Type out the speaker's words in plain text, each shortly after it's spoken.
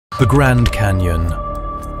The Grand Canyon.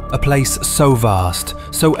 A place so vast,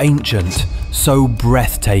 so ancient, so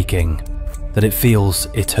breathtaking that it feels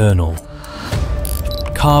eternal.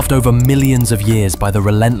 Carved over millions of years by the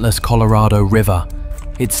relentless Colorado River,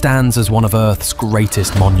 it stands as one of Earth's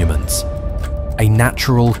greatest monuments. A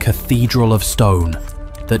natural cathedral of stone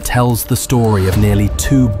that tells the story of nearly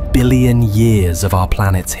 2 billion years of our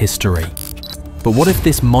planet's history. But what if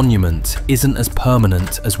this monument isn't as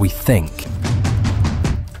permanent as we think?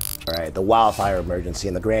 Alright, the wildfire emergency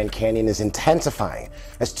in the Grand Canyon is intensifying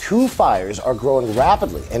as 2 fires are growing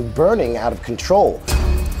rapidly and burning out of control.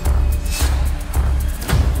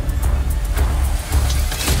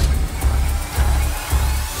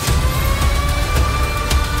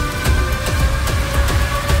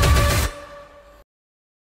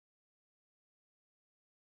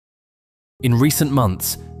 In recent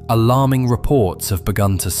months, alarming reports have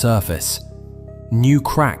begun to surface. New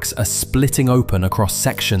cracks are splitting open across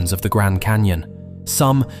sections of the Grand Canyon,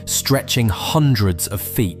 some stretching hundreds of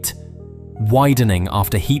feet, widening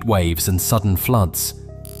after heat waves and sudden floods.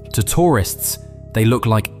 To tourists, they look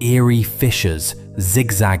like eerie fissures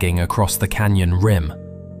zigzagging across the canyon rim.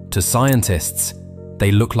 To scientists,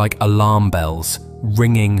 they look like alarm bells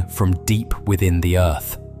ringing from deep within the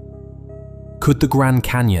earth. Could the Grand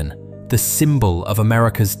Canyon, the symbol of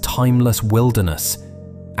America's timeless wilderness,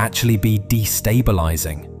 actually be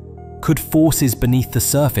destabilizing? Could forces beneath the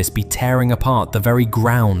surface be tearing apart the very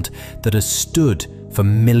ground that has stood for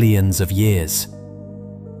millions of years?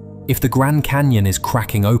 If the Grand Canyon is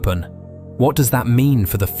cracking open, what does that mean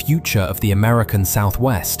for the future of the American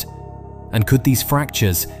Southwest? And could these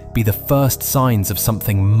fractures be the first signs of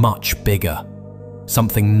something much bigger?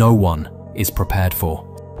 Something no one is prepared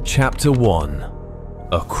for. Chapter 1.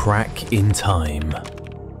 A Crack in Time.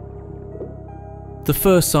 The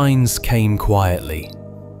first signs came quietly.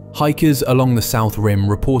 Hikers along the South Rim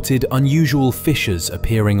reported unusual fissures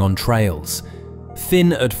appearing on trails,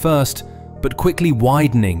 thin at first, but quickly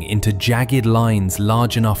widening into jagged lines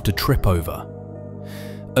large enough to trip over.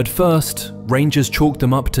 At first, rangers chalked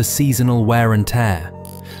them up to seasonal wear and tear,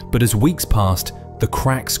 but as weeks passed, the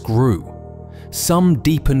cracks grew. Some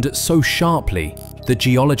deepened so sharply that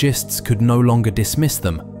geologists could no longer dismiss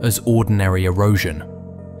them as ordinary erosion.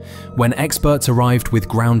 When experts arrived with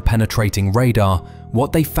ground-penetrating radar,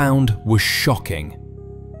 what they found was shocking.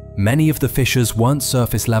 Many of the fissures weren't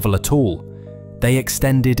surface level at all. They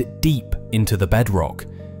extended deep into the bedrock,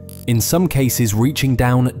 in some cases reaching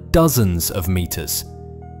down dozens of meters.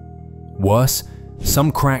 Worse,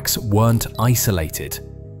 some cracks weren't isolated.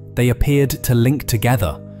 They appeared to link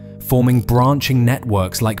together, forming branching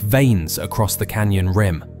networks like veins across the canyon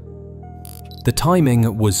rim. The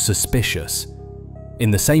timing was suspicious. In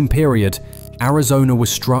the same period, Arizona was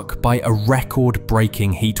struck by a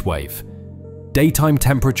record-breaking heatwave. Daytime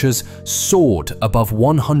temperatures soared above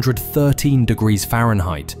 113 degrees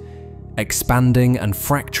Fahrenheit, expanding and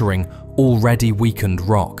fracturing already weakened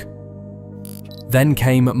rock. Then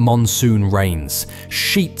came monsoon rains,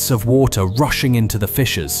 sheets of water rushing into the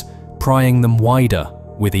fissures, prying them wider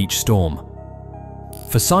with each storm.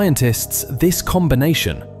 For scientists, this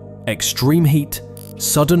combination, extreme heat,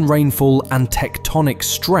 sudden rainfall and tectonic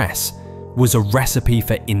stress, was a recipe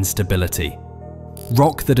for instability.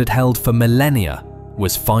 Rock that had held for millennia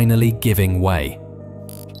was finally giving way.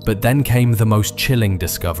 But then came the most chilling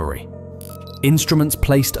discovery. Instruments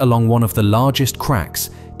placed along one of the largest cracks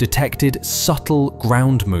detected subtle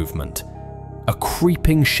ground movement, a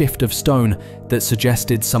creeping shift of stone that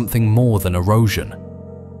suggested something more than erosion,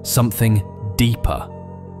 something deeper.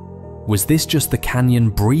 Was this just the canyon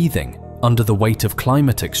breathing under the weight of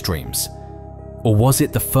climate extremes? Or was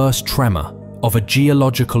it the first tremor of a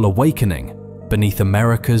geological awakening beneath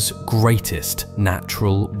America's greatest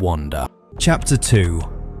natural wonder? Chapter 2.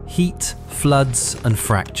 Heat, Floods and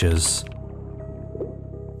Fractures.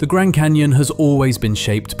 The Grand Canyon has always been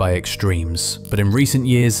shaped by extremes, but in recent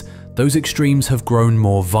years, those extremes have grown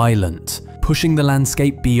more violent, pushing the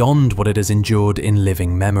landscape beyond what it has endured in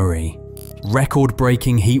living memory.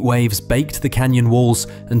 Record-breaking heat waves baked the canyon walls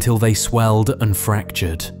until they swelled and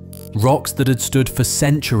fractured. Rocks that had stood for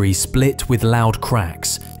centuries split with loud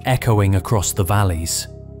cracks, echoing across the valleys.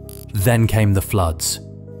 Then came the floods.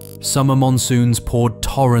 Summer monsoons poured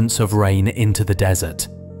torrents of rain into the desert.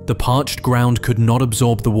 The parched ground could not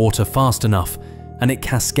absorb the water fast enough, and it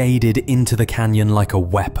cascaded into the canyon like a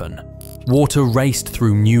weapon. Water raced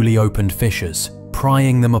through newly opened fissures,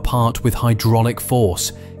 prying them apart with hydraulic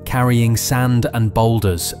force, carrying sand and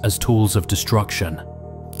boulders as tools of destruction.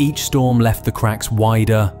 Each storm left the cracks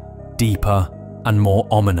wider, deeper, and more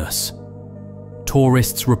ominous.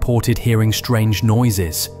 Tourists reported hearing strange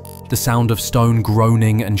noises, the sound of stone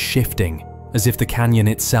groaning and shifting, as if the canyon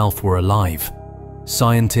itself were alive.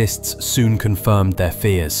 Scientists soon confirmed their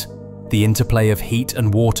fears. The interplay of heat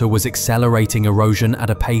and water was accelerating erosion at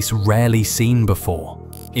a pace rarely seen before.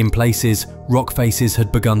 In places, rock faces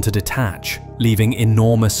had begun to detach, leaving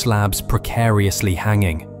enormous slabs precariously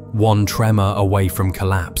hanging, one tremor away from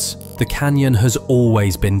collapse. The canyon has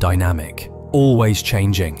always been dynamic, always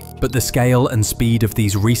changing, but the scale and speed of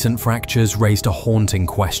these recent fractures raised a haunting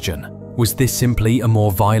question. Was this simply a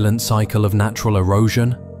more violent cycle of natural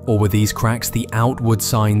erosion? Or were these cracks the outward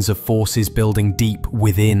signs of forces building deep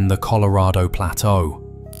within the Colorado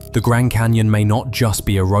Plateau? The Grand Canyon may not just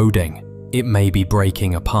be eroding, it may be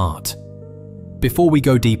breaking apart. Before we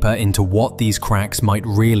go deeper into what these cracks might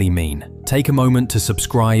really mean, take a moment to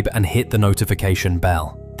subscribe and hit the notification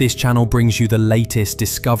bell. This channel brings you the latest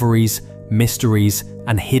discoveries, mysteries,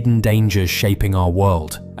 and hidden dangers shaping our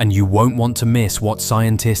world, and you won't want to miss what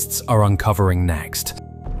scientists are uncovering next.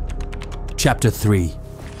 Chapter 3: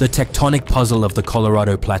 The Tectonic Puzzle of the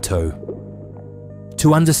Colorado Plateau.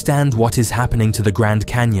 To understand what is happening to the Grand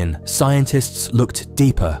Canyon, scientists looked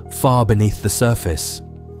deeper, far beneath the surface.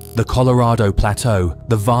 The Colorado Plateau,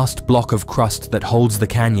 the vast block of crust that holds the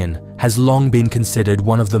canyon, has long been considered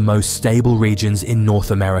one of the most stable regions in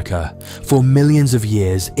North America. For millions of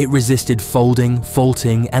years, it resisted folding,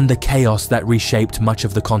 faulting, and the chaos that reshaped much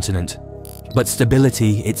of the continent. But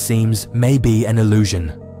stability, it seems, may be an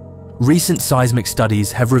illusion. Recent seismic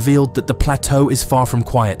studies have revealed that the plateau is far from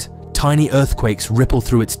quiet. Tiny earthquakes ripple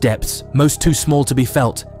through its depths, most too small to be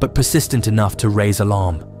felt, but persistent enough to raise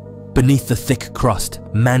alarm. Beneath the thick crust,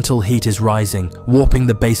 mantle heat is rising, warping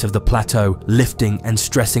the base of the plateau, lifting and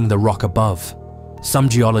stressing the rock above. Some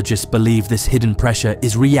geologists believe this hidden pressure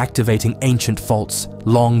is reactivating ancient faults,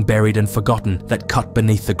 long buried and forgotten, that cut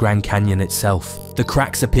beneath the Grand Canyon itself. The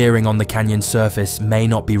cracks appearing on the canyon surface may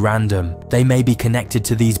not be random. They may be connected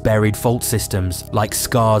to these buried fault systems, like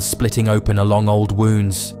scars splitting open along old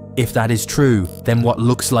wounds. If that is true, then what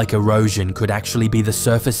looks like erosion could actually be the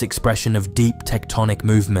surface expression of deep tectonic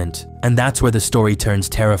movement. And that's where the story turns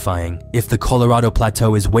terrifying. If the Colorado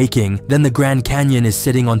Plateau is waking, then the Grand Canyon is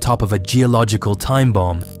sitting on top of a geological time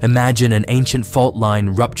bomb. Imagine an ancient fault line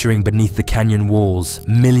rupturing beneath the canyon walls,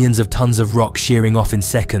 millions of tons of rock shearing off in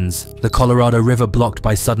seconds, the Colorado River blocked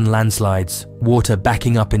by sudden landslides, water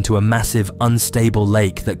backing up into a massive, unstable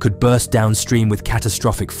lake that could burst downstream with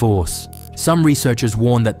catastrophic force. Some researchers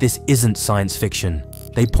warn that this isn't science fiction.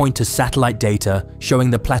 They point to satellite data showing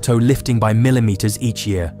the plateau lifting by millimeters each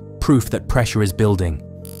year, proof that pressure is building.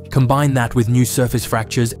 Combine that with new surface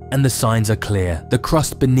fractures and the signs are clear. The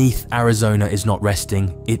crust beneath Arizona is not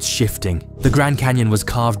resting, it's shifting. The Grand Canyon was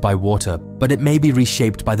carved by water, but it may be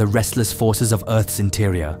reshaped by the restless forces of Earth's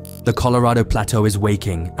interior. The Colorado Plateau is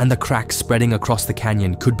waking, and the cracks spreading across the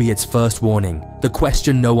canyon could be its first warning. The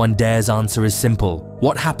question no one dares answer is simple.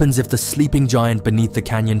 What happens if the sleeping giant beneath the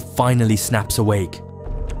canyon finally snaps awake?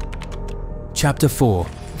 Chapter 4: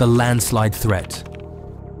 The Landslide Threat.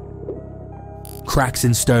 Cracks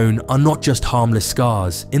in stone are not just harmless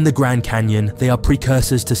scars. In the Grand Canyon, they are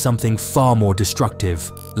precursors to something far more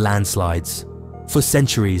destructive: landslides. For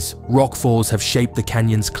centuries, rockfalls have shaped the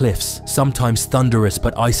canyon's cliffs, sometimes thunderous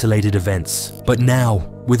but isolated events. But now,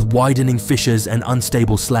 with widening fissures and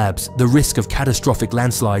unstable slabs, the risk of catastrophic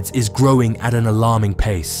landslides is growing at an alarming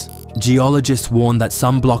pace. Geologists warn that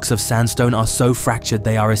some blocks of sandstone are so fractured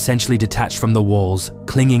they are essentially detached from the walls,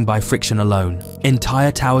 clinging by friction alone. Entire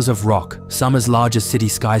towers of rock, some as large as city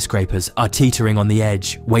skyscrapers, are teetering on the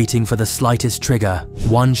edge, waiting for the slightest trigger.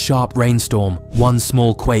 One sharp rainstorm, one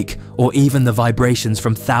small quake, or even the vibrations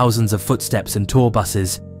from thousands of footsteps and tour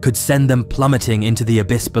buses could send them plummeting into the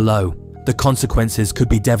abyss below. The consequences could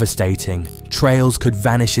be devastating. Trails could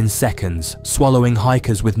vanish in seconds, swallowing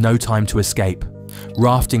hikers with no time to escape.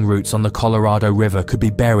 Rafting routes on the Colorado River could be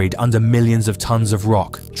buried under millions of tons of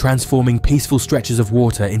rock, transforming peaceful stretches of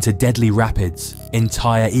water into deadly rapids.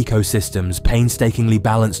 Entire ecosystems, painstakingly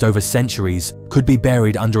balanced over centuries, could be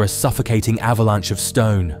buried under a suffocating avalanche of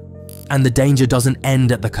stone. And the danger doesn't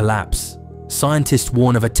end at the collapse. Scientists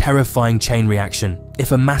warn of a terrifying chain reaction.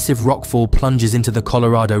 If a massive rockfall plunges into the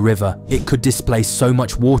Colorado River, it could displace so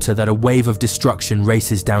much water that a wave of destruction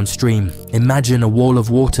races downstream. Imagine a wall of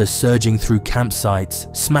water surging through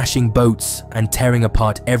campsites, smashing boats, and tearing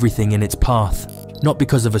apart everything in its path. Not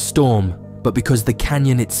because of a storm, but because the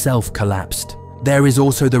canyon itself collapsed. There is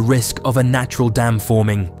also the risk of a natural dam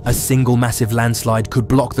forming. A single massive landslide could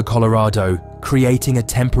block the Colorado, creating a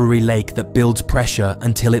temporary lake that builds pressure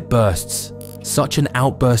until it bursts. Such an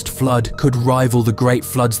outburst flood could rival the great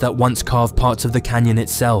floods that once carved parts of the canyon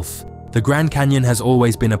itself. The Grand Canyon has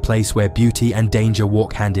always been a place where beauty and danger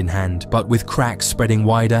walk hand in hand, but with cracks spreading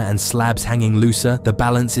wider and slabs hanging looser, the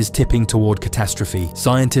balance is tipping toward catastrophe.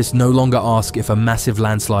 Scientists no longer ask if a massive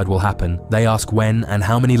landslide will happen, they ask when and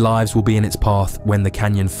how many lives will be in its path when the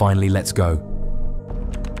canyon finally lets go.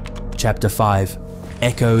 Chapter 5: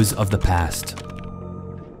 Echoes of the Past.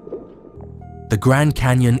 The Grand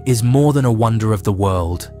Canyon is more than a wonder of the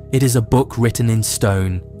world. It is a book written in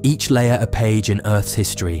stone, each layer a page in Earth's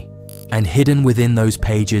history. And hidden within those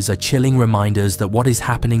pages are chilling reminders that what is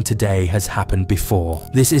happening today has happened before.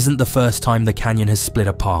 This isn't the first time the canyon has split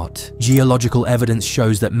apart. Geological evidence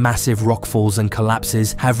shows that massive rockfalls and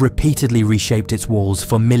collapses have repeatedly reshaped its walls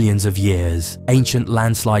for millions of years. Ancient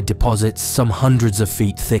landslide deposits, some hundreds of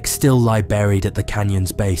feet thick, still lie buried at the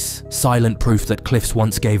canyon's base, silent proof that cliffs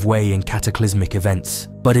once gave way in cataclysmic events.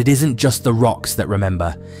 But it isn't just the rocks that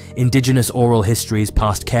remember. Indigenous oral histories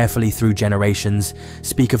passed carefully through generations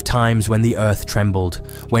speak of times when the earth trembled,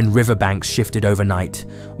 when riverbanks shifted overnight,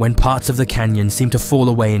 when parts of the canyon seemed to fall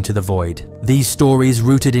away into the void. These stories,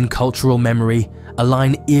 rooted in cultural memory,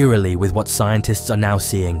 align eerily with what scientists are now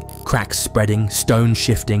seeing. Cracks spreading, stones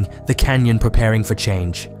shifting, the canyon preparing for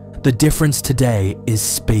change. The difference today is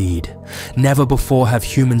speed. Never before have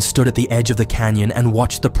humans stood at the edge of the canyon and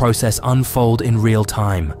watched the process unfold in real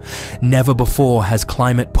time. Never before has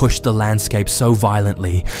climate pushed the landscape so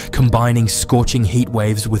violently, combining scorching heat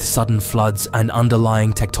waves with sudden floods and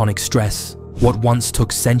underlying tectonic stress. What once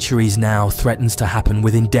took centuries now threatens to happen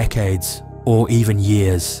within decades, or even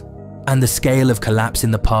years. And the scale of collapse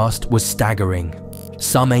in the past was staggering.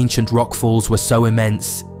 Some ancient rockfalls were so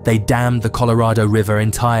immense, they dammed the Colorado River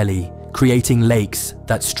entirely, creating lakes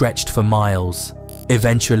that stretched for miles.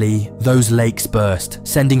 Eventually, those lakes burst,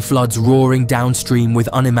 sending floods roaring downstream with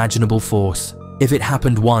unimaginable force. If it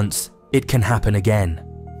happened once, it can happen again.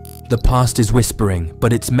 The past is whispering,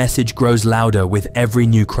 but its message grows louder with every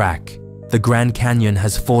new crack. The Grand Canyon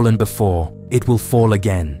has fallen before, it will fall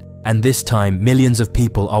again. And this time, millions of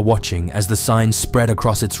people are watching as the signs spread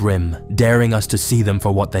across its rim, daring us to see them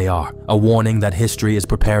for what they are, a warning that history is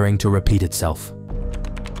preparing to repeat itself.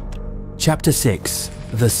 Chapter 6: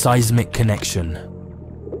 The Seismic Connection.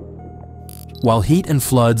 While heat and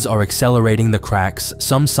floods are accelerating the cracks,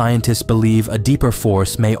 some scientists believe a deeper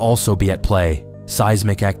force may also be at play: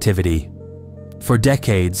 seismic activity. For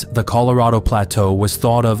decades, the Colorado Plateau was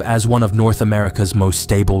thought of as one of North America's most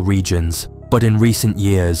stable regions. But in recent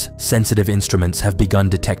years, sensitive instruments have begun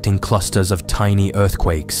detecting clusters of tiny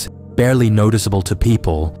earthquakes, barely noticeable to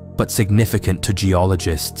people, but significant to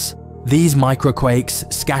geologists. These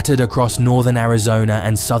microquakes, scattered across northern Arizona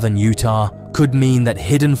and southern Utah, could mean that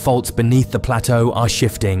hidden faults beneath the plateau are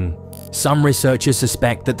shifting. Some researchers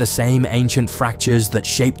suspect that the same ancient fractures that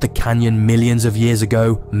shaped the canyon millions of years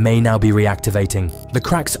ago may now be reactivating. The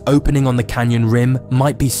cracks opening on the canyon rim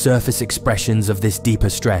might be surface expressions of this deeper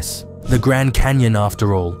stress. The Grand Canyon,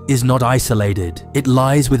 after all, is not isolated. It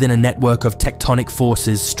lies within a network of tectonic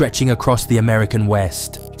forces stretching across the American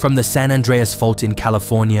West, from the San Andreas Fault in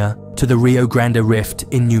California to the Rio Grande Rift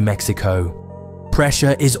in New Mexico.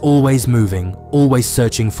 Pressure is always moving, always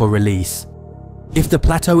searching for release. If the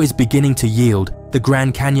plateau is beginning to yield, the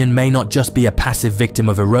Grand Canyon may not just be a passive victim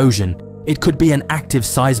of erosion, it could be an active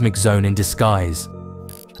seismic zone in disguise.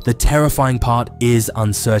 The terrifying part is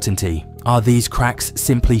uncertainty. Are these cracks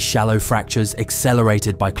simply shallow fractures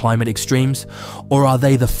accelerated by climate extremes, or are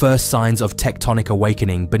they the first signs of tectonic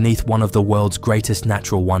awakening beneath one of the world's greatest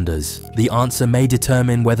natural wonders? The answer may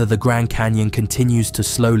determine whether the Grand Canyon continues to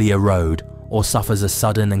slowly erode or suffers a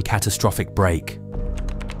sudden and catastrophic break.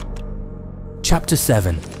 Chapter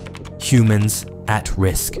 7: Humans at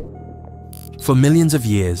Risk. For millions of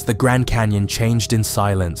years, the Grand Canyon changed in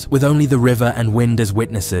silence, with only the river and wind as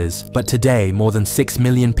witnesses. But today, more than 6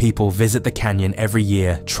 million people visit the canyon every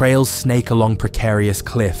year. Trails snake along precarious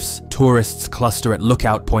cliffs. Tourists cluster at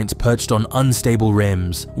lookout points perched on unstable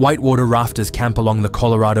rims. Whitewater rafters camp along the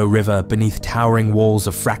Colorado River beneath towering walls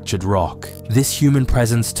of fractured rock. This human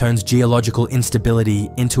presence turns geological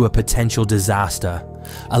instability into a potential disaster.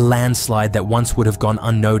 A landslide that once would have gone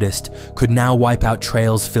unnoticed could now wipe out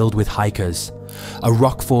trails filled with hikers. A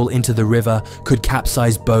rockfall into the river could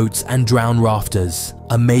capsize boats and drown rafters.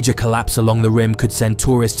 A major collapse along the rim could send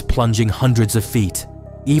tourists plunging hundreds of feet.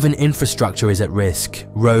 Even infrastructure is at risk.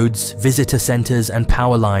 Roads, visitor centers, and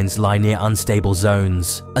power lines lie near unstable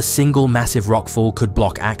zones. A single massive rockfall could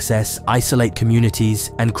block access, isolate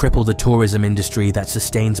communities, and cripple the tourism industry that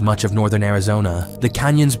sustains much of northern Arizona. The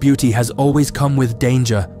canyon's beauty has always come with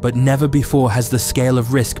danger, but never before has the scale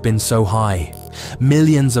of risk been so high.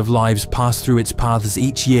 Millions of lives pass through its paths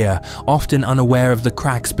each year, often unaware of the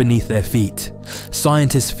cracks beneath their feet.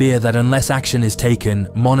 Scientists fear that unless action is taken,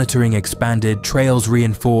 monitoring expanded, trails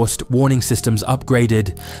reinforced, warning systems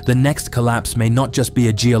upgraded, the next collapse may not just be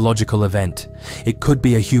a geological event, it could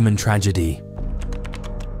be a human tragedy.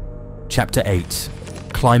 Chapter 8: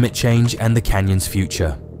 Climate Change and the Canyon's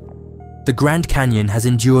Future. The Grand Canyon has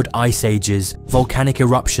endured ice ages, volcanic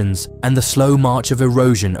eruptions, and the slow march of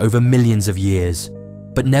erosion over millions of years.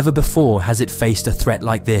 But never before has it faced a threat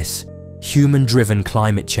like this: human-driven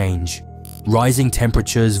climate change. Rising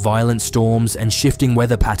temperatures, violent storms, and shifting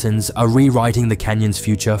weather patterns are rewriting the canyon's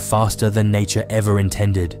future faster than nature ever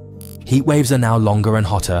intended. Heat waves are now longer and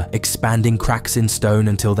hotter, expanding cracks in stone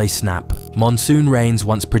until they snap. Monsoon rains,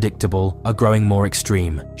 once predictable, are growing more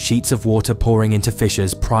extreme, sheets of water pouring into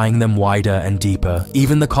fissures, prying them wider and deeper.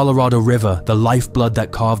 Even the Colorado River, the lifeblood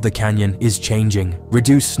that carved the canyon, is changing.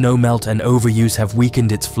 Reduced snowmelt and overuse have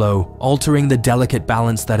weakened its flow, altering the delicate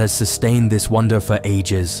balance that has sustained this wonder for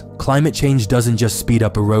ages. Climate change doesn't just speed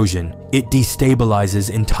up erosion, it destabilizes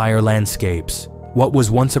entire landscapes. What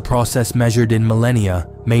was once a process measured in millennia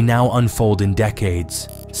may now unfold in decades.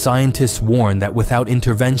 Scientists warn that without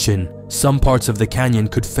intervention, some parts of the canyon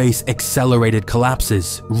could face accelerated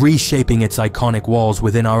collapses, reshaping its iconic walls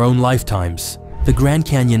within our own lifetimes. The Grand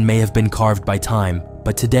Canyon may have been carved by time,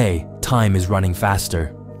 but today, time is running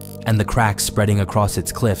faster. And the cracks spreading across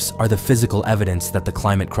its cliffs are the physical evidence that the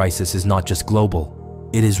climate crisis is not just global.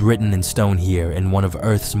 It is written in stone here in one of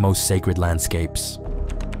Earth's most sacred landscapes.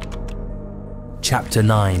 Chapter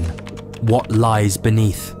 9: What Lies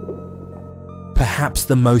Beneath. Perhaps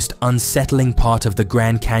the most unsettling part of the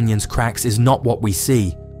Grand Canyon's cracks is not what we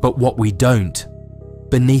see, but what we don't.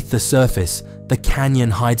 Beneath the surface, the canyon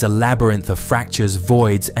hides a labyrinth of fractures,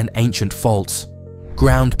 voids, and ancient faults.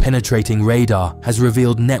 Ground-penetrating radar has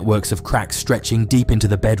revealed networks of cracks stretching deep into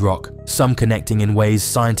the bedrock, some connecting in ways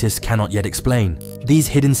scientists cannot yet explain. These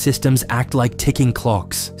hidden systems act like ticking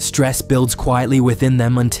clocks. Stress builds quietly within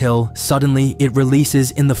them until, suddenly, it releases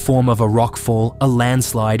in the form of a rockfall, a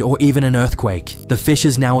landslide, or even an earthquake. The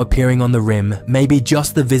fissures now appearing on the rim may be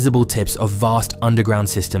just the visible tips of vast underground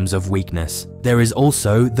systems of weakness. There is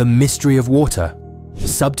also the mystery of water.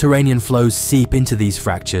 Subterranean flows seep into these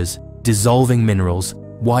fractures, dissolving minerals,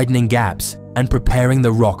 widening gaps, and preparing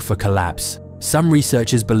the rock for collapse. Some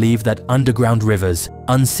researchers believe that underground rivers,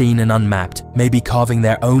 unseen and unmapped, may be carving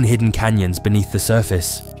their own hidden canyons beneath the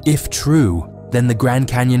surface. If true, then the Grand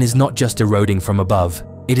Canyon is not just eroding from above,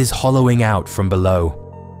 it is hollowing out from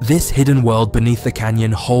below. This hidden world beneath the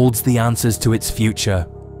canyon holds the answers to its future.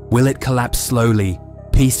 Will it collapse slowly,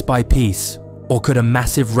 piece by piece, or could a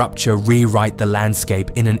massive rupture rewrite the landscape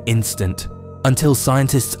in an instant? Until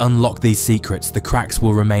scientists unlock these secrets, the cracks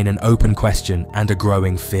will remain an open question and a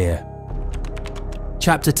growing fear.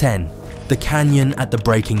 Chapter 10: The Canyon at the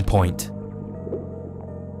Breaking Point.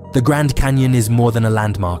 The Grand Canyon is more than a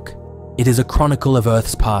landmark. It is a chronicle of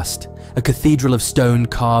Earth's past, a cathedral of stone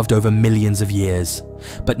carved over millions of years.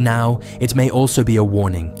 But now, it may also be a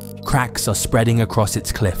warning. Cracks are spreading across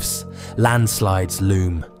its cliffs. Landslides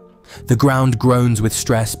loom. The ground groans with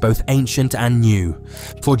stress, both ancient and new.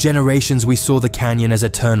 For generations we saw the canyon as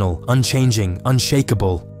eternal, unchanging,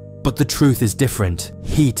 unshakable. But the truth is different.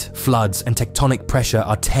 Heat, floods, and tectonic pressure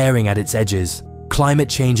are tearing at its edges. Climate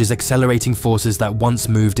change is accelerating forces that once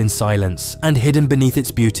moved in silence, and hidden beneath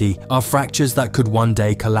its beauty are fractures that could one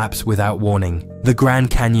day collapse without warning. The Grand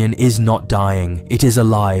Canyon is not dying, it is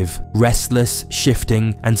alive, restless,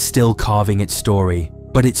 shifting, and still carving its story.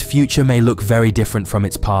 But its future may look very different from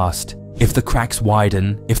its past. If the cracks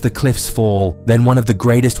widen, if the cliffs fall, then one of the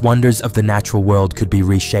greatest wonders of the natural world could be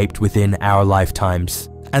reshaped within our lifetimes.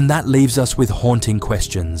 And that leaves us with haunting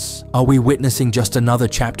questions. Are we witnessing just another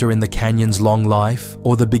chapter in the canyon's long life,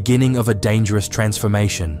 or the beginning of a dangerous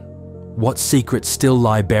transformation? What secrets still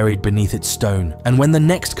lie buried beneath its stone? And when the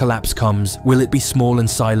next collapse comes, will it be small and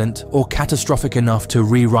silent, or catastrophic enough to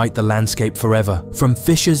rewrite the landscape forever? From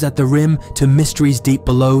fissures at the rim to mysteries deep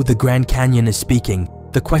below, the Grand Canyon is speaking.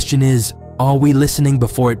 The question is, are we listening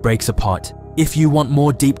before it breaks apart? If you want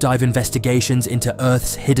more deep dive investigations into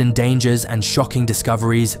Earth's hidden dangers and shocking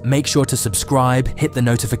discoveries, make sure to subscribe, hit the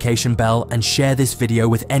notification bell, and share this video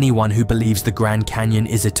with anyone who believes the Grand Canyon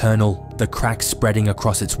is eternal. The cracks spreading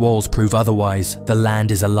across its walls prove otherwise. The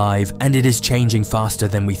land is alive, and it is changing faster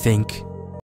than we think.